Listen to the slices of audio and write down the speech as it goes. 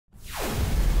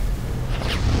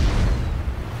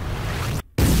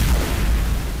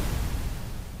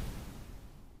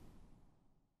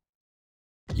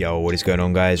Yo, what is going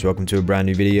on guys? Welcome to a brand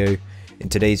new video. In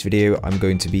today's video, I'm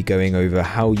going to be going over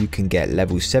how you can get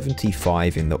level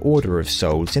 75 in the Order of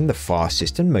Souls in the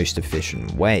fastest and most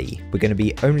efficient way. We're going to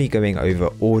be only going over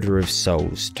Order of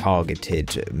Souls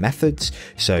targeted methods,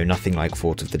 so nothing like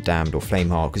Fort of the Damned or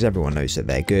Flameheart because everyone knows that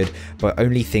they're good, but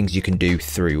only things you can do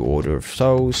through Order of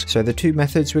Souls. So the two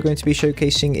methods we're going to be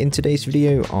showcasing in today's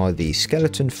video are the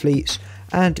Skeleton Fleets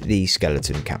and the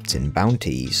Skeleton Captain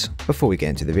bounties. Before we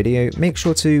get into the video, make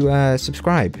sure to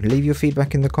subscribe, leave your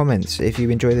feedback in the comments if you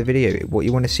enjoy the video, what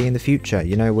you want to see in the future.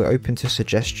 You know, we're open to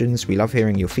suggestions, we love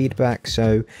hearing your feedback,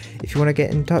 so if you want to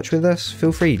get in touch with us,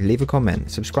 feel free, leave a comment,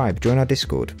 subscribe, join our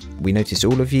Discord. We notice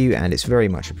all of you and it's very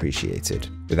much appreciated.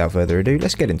 Without further ado,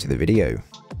 let's get into the video.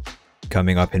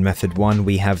 Coming up in method 1,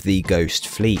 we have the Ghost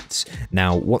Fleets.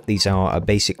 Now what these are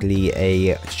basically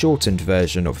a shortened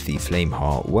version of the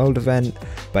Flameheart world event,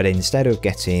 but instead of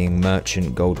getting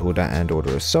Merchant, Gold Hoarder and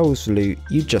Order of Souls loot,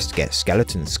 you just get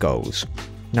Skeleton Skulls.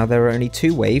 Now there are only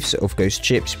 2 waves of ghost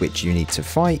ships which you need to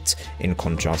fight, in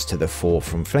contrast to the 4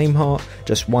 from Flameheart.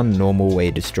 Just one normal way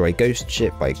to destroy ghost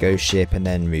ship by ghost ship and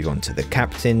then move on to the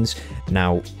captains.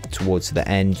 Now towards the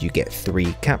end you get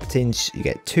 3 captains, you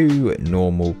get 2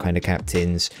 normal kind of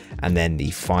captains and then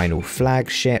the final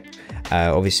flagship.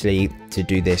 Obviously to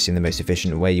do this in the most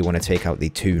efficient way you want to take out the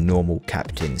 2 normal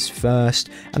captains first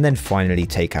and then finally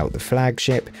take out the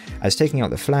flagship, as taking out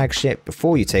the flagship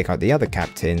before you take out the other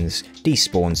captains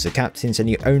despawns the captains and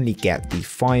you only get the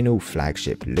final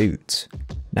flagship loot.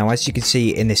 Now as you can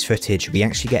see in this footage, we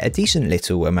actually get a decent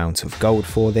little amount of gold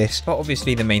for this, but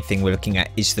obviously the main thing we're looking at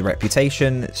is the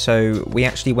reputation. So we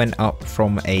actually went up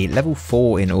from a level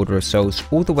 4 in Order of Souls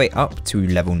all the way up to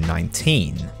level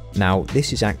 19. Now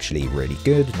this is actually really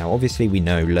good. Now obviously we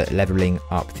know leveling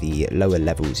up the lower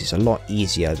levels is a lot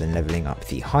easier than leveling up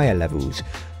the higher levels,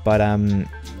 but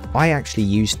I actually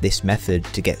used this method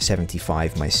to get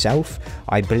 75 myself.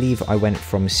 I believe I went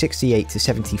from 68 to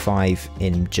 75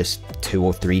 in just 2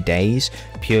 or 3 days,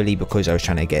 purely because I was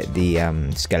trying to get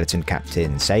the Skeleton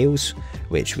Captain sales,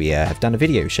 which we have done a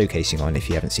video showcasing on if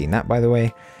you haven't seen that, by the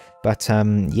way. But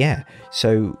yeah,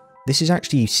 so this is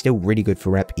actually still really good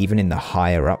for rep even in the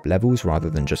higher up levels rather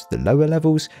than just the lower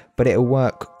levels, but it'll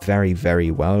work very,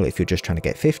 very well if you're just trying to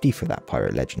get 50 for that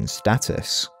Pirate Legend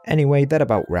status. Anyway, that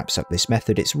about wraps up this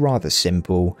method. It's rather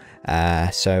simple,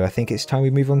 so I think it's time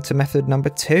we move on to method number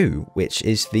 2, which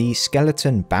is the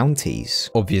Skeleton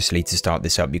Bounties. Obviously, to start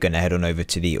this up, you're going to head on over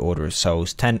to the Order of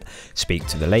Souls tent, speak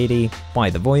to the lady, buy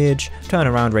the voyage, turn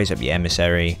around, raise up your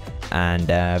emissary, and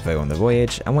vote on the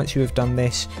voyage. And once you have done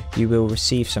this, you will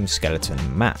receive some skeleton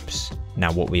maps.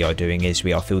 Now what we are doing is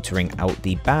we are filtering out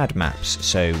the bad maps,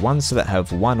 so ones that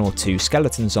have 1 or 2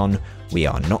 skeletons on, we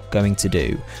are not going to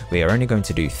do. We are only going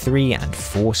to do 3 and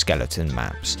 4 skeleton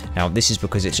maps. Now this is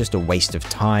because it's just a waste of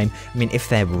time. I mean, if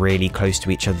they're really close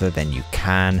to each other then you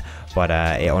can, but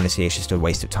honestly it's just a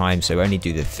waste of time, so only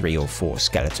do the 3 or 4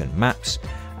 skeleton maps.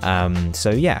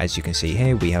 So yeah, as you can see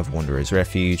here, we have Wanderer's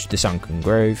Refuge, the Sunken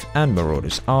Grove and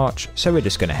Marauder's Arch, so we're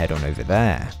just going to head on over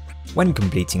there. When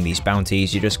completing these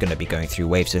bounties, you're just going to be going through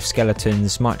waves of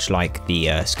skeletons, much like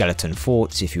the skeleton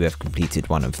forts if you have completed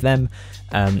one of them.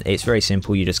 It's very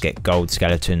simple, you just get gold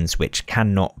skeletons which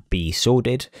cannot be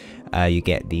sworded, you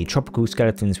get the tropical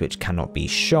skeletons which cannot be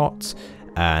shot,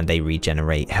 and they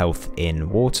regenerate health in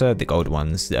water. The gold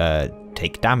ones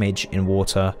take damage in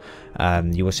water.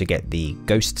 You also get the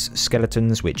ghost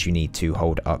skeletons which you need to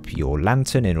hold up your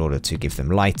lantern in order to give them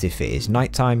light if it is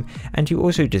nighttime, and you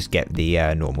also just get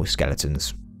the normal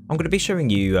skeletons. I'm going to be showing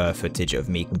you footage of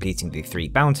me completing the 3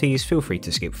 bounties. Feel free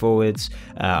to skip forwards,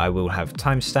 I will have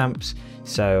timestamps,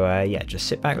 so yeah, just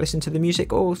sit back, listen to the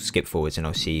music or skip forwards and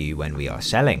I'll see you when we are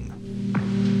selling.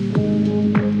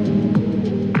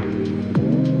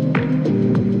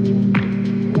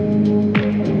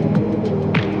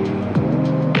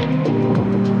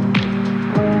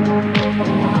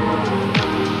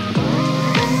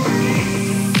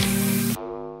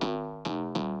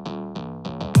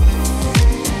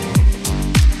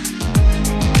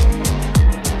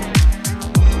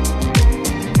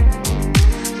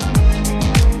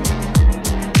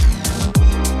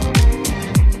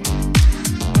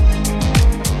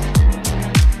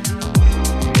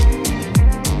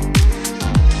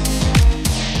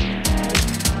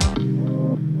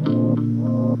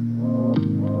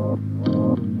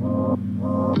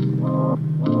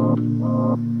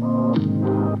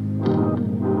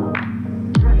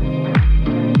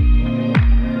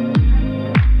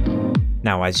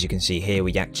 Now as you can see here,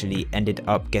 we actually ended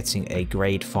up getting a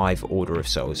grade 5 Order of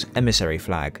Souls emissary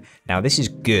flag. Now this is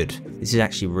good, this is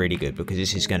actually really good because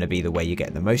this is going to be the way you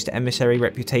get the most emissary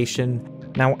reputation.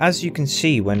 Now, as you can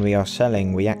see, when we are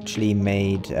selling, we actually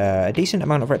made a decent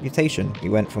amount of reputation. We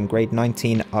went from grade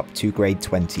 19 up to grade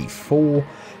 24.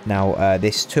 Now,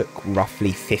 this took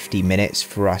roughly 50 minutes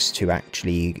for us to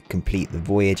actually complete the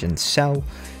voyage and sell.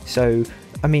 So,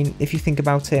 I mean, if you think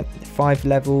about it, 5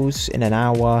 levels in an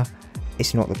hour,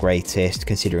 it's not the greatest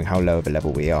considering how low of a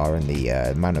level we are and the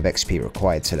amount of XP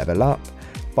required to level up.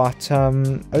 But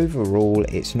overall,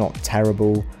 it's not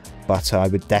terrible. But I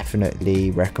would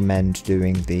definitely recommend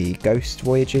doing the ghost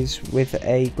voyages with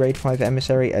a grade 5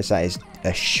 emissary, as that is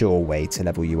a sure way to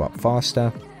level you up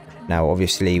faster. Now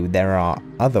obviously there are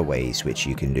other ways which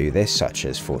you can do this, such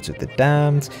as Fort of the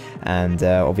Damned, and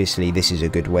obviously this is a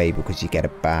good way because you get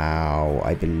about,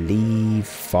 I believe,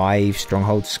 5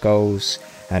 stronghold skulls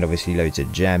and obviously loads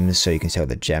of gems, so you can sell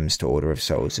the gems to Order of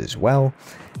Souls as well.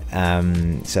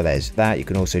 So there's that. You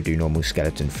can also do normal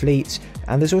skeleton fleets,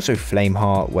 and there's also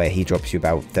Flameheart, where he drops you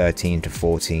about 13 to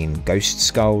 14 ghost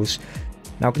skulls.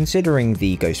 Now, considering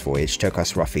the ghost voyage took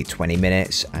us roughly 20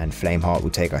 minutes and Flameheart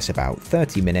will take us about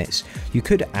 30 minutes, you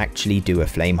could actually do a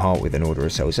Flameheart with an Order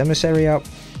of Souls emissary up.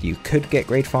 You could get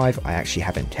grade 5, I actually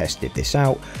haven't tested this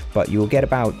out, but you'll get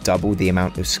about double the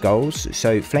amount of skulls.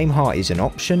 So Flameheart is an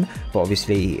option, but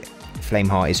obviously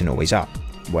Flameheart isn't always up,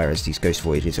 whereas these ghost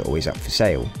voyages are always up for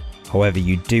sale. However,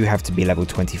 you do have to be level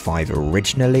 25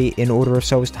 originally in Order of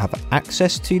Souls to have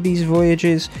access to these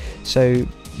voyages, so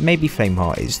maybe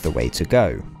Flameheart is the way to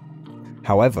go.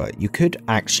 However, you could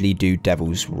actually do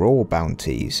Devil's Roar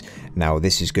bounties. Now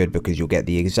this is good because you'll get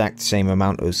the exact same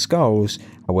amount of skulls,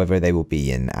 however they will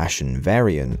be in Ashen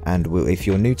variant, and if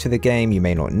you're new to the game you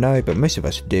may not know, but most of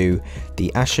us do,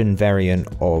 the Ashen variant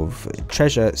of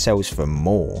treasure sells for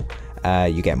more.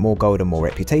 You get more gold and more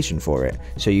reputation for it,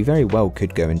 so you very well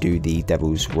could go and do the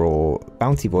Devil's Roar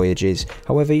bounty voyages.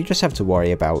 However, you just have to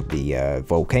worry about the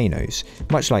volcanoes.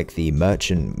 Much like the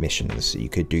merchant missions, you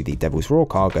could do the Devil's Roar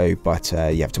cargo, but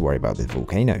you have to worry about the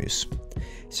volcanoes.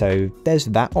 So there's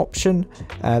that option.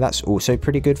 That's also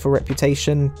pretty good for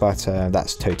reputation, but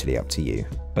that's totally up to you.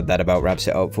 But that about wraps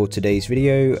it up for today's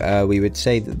video. We would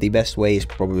say that the best way is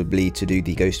probably to do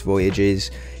the ghost voyages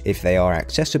if they are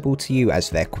accessible to you, as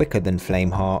they're quicker than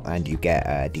Flameheart and you get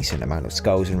a decent amount of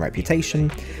skulls and reputation.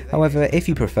 However, if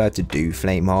you prefer to do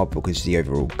Flameheart because the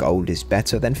overall gold is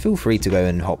better, then feel free to go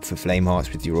and hop for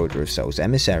Flamehearts with your Order of Souls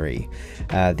emissary.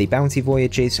 The bounty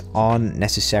voyages aren't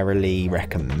necessarily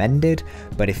recommended,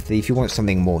 but if you want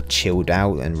something more chilled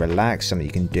out and relaxed, something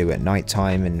you can do at night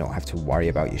time and not have to worry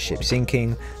about your ship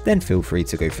sinking, then feel free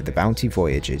to go for the bounty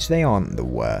voyages. They aren't the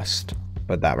worst.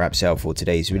 But that wraps it up for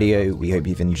today's video. We hope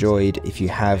you've enjoyed. If you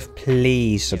have,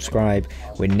 please subscribe.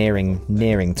 We're nearing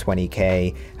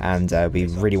 20k, and we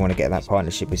really want to get that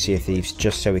partnership with Sea of Thieves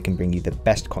just so we can bring you the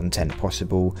best content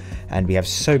possible. And we have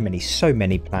so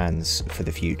many plans for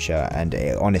the future, and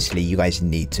honestly you guys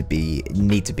need to be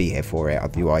here for it,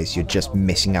 otherwise you're just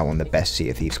missing out on the best Sea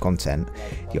of Thieves content.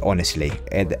 You honestly,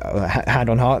 hand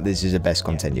on heart, this is the best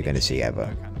content you're going to see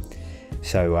ever.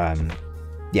 So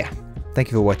yeah, thank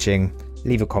you for watching.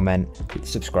 Leave a comment,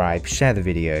 subscribe, share the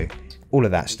video, all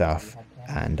of that stuff,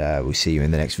 and we'll see you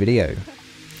in the next video.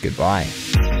 Goodbye.